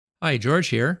Hi, George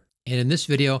here, and in this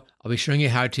video, I'll be showing you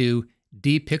how to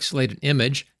depixelate an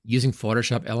image using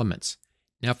Photoshop elements.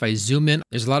 Now, if I zoom in,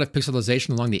 there's a lot of pixelization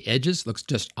along the edges, looks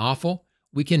just awful.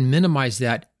 We can minimize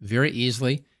that very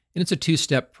easily, and it's a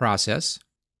two-step process.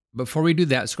 Before we do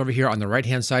that, let's go over here on the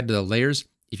right-hand side to the layers.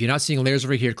 If you're not seeing layers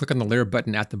over here, click on the layer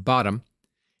button at the bottom,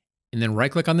 and then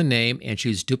right-click on the name and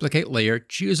choose Duplicate Layer,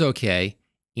 choose OK,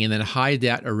 and then hide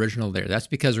that original layer. That's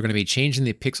because we're going to be changing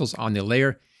the pixels on the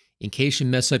layer. In case you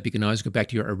mess up, you can always go back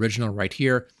to your original right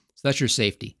here. So that's your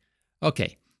safety.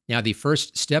 Okay, now the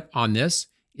first step on this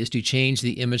is to change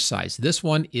the image size. This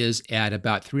one is at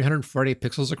about 340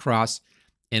 pixels across,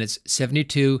 and it's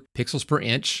 72 pixels per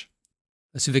inch.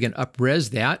 Let's see if we can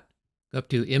up-res that. Go up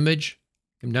to Image,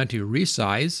 come down to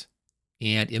Resize,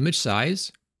 and Image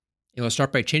Size. And we'll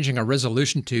start by changing our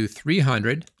resolution to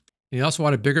 300. And we also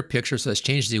want a bigger picture, so let's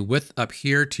change the width up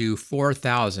here to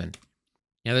 4,000.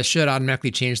 Now this should automatically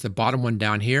change the bottom one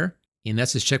down here, and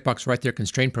that's this checkbox right there,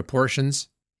 Constrained Proportions.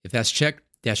 If that's checked,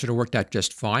 that should have worked out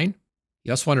just fine.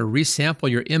 You also want to resample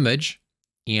your image,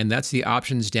 and that's the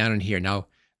options down in here. Now,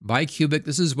 bicubic,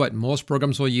 this is what most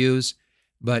programs will use,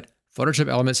 but Photoshop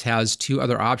Elements has two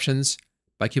other options,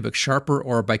 bicubic sharper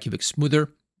or bicubic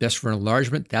smoother. Best for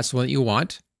enlargement, that's the one that you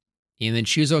want. And then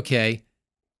choose OK,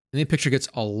 and the picture gets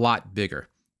a lot bigger.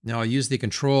 Now I'll use the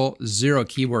Control-0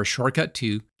 keyboard shortcut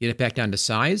to get it back down to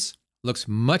size. Looks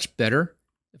much better.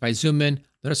 If I zoom in,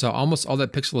 notice how almost all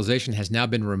that pixelization has now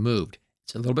been removed.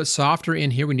 It's a little bit softer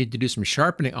in here. We need to do some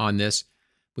sharpening on this.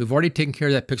 We've already taken care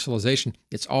of that pixelization.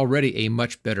 It's already a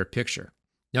much better picture.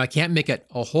 Now I can't make it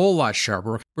a whole lot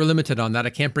sharper. We're limited on that. I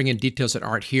can't bring in details that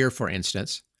aren't here, for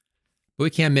instance. But we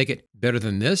can make it better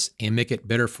than this and make it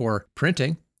better for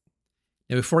printing.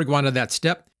 Now before we go on to that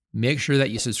step, make sure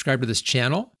that you subscribe to this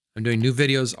channel. I'm doing new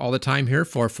videos all the time here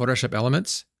for Photoshop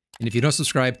Elements. And if you don't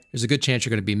subscribe, there's a good chance you're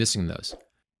going to be missing those.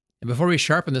 And before we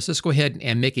sharpen this, let's go ahead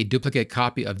and make a duplicate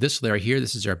copy of this layer here.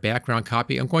 This is our background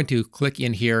copy. I'm going to click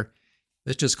in here.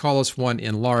 Let's just call this one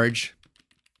Enlarge.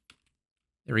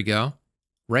 There we go.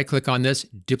 Right click on this,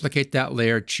 duplicate that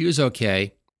layer, choose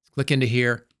OK. Click into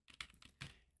here.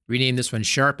 Rename this one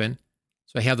Sharpen.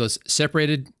 So I have those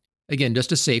separated. Again,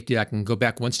 just a safety, I can go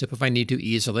back one step if I need to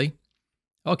easily.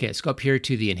 Okay, let's go up here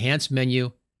to the Enhance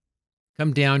menu,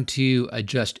 come down to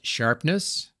Adjust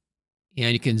Sharpness,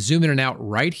 and you can zoom in and out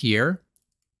right here.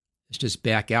 Let's just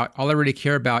back out. All I really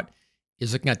care about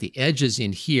is looking at the edges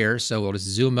in here, so we'll just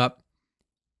zoom up.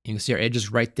 You can see our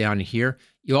edges right down here.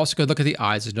 You also could look at the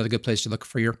eyes. There's another good place to look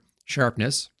for your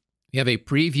sharpness. We have a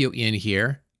preview in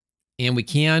here, and we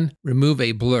can remove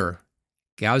a blur.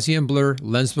 Gaussian blur,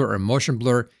 lens blur, or motion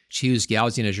blur. Choose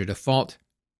Gaussian as your default.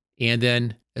 And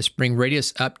then let's bring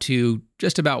radius up to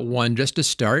just about 1 just to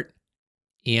start.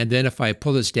 And then if I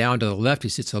pull this down to the left, you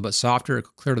see it's a little bit softer,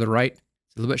 clear to the right.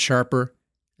 It's a little bit sharper.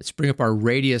 Let's bring up our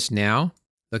radius now.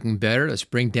 Looking better. Let's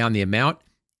bring down the amount.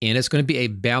 And it's going to be a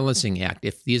balancing act.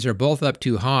 If these are both up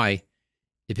too high,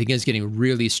 it begins getting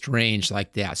really strange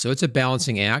like that. So it's a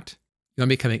balancing act. You're going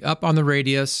to be coming up on the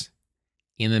radius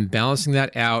and then balancing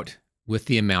that out with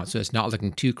the amount, so it's not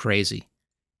looking too crazy.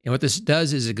 And what this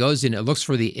does is it goes in, it looks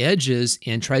for the edges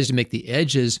and tries to make the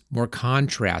edges more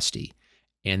contrasty.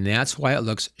 And that's why it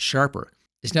looks sharper.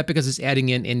 It's not because it's adding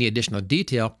in any additional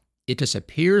detail. It just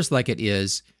appears like it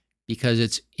is because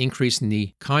it's increasing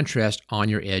the contrast on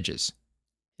your edges.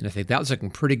 And I think that's looking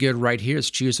pretty good right here. Let's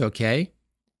choose OK.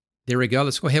 There we go.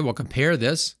 Let's go ahead. We'll compare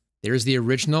this. There's the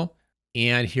original.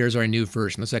 And here's our new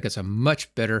version. Looks like it's a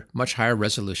much better, much higher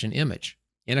resolution image.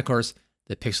 And of course,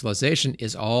 the pixelization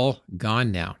is all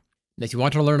gone now. And if you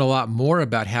want to learn a lot more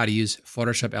about how to use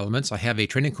Photoshop Elements, I have a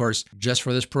training course just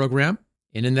for this program.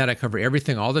 And in that, I cover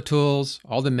everything, all the tools,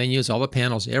 all the menus, all the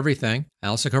panels, everything. I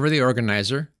also cover the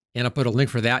organizer, and I'll put a link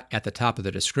for that at the top of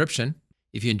the description.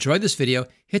 If you enjoyed this video,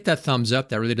 hit that thumbs up.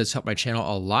 That really does help my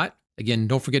channel a lot. Again,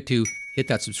 don't forget to hit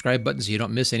that subscribe button so you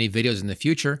don't miss any videos in the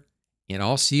future. And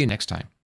I'll see you next time.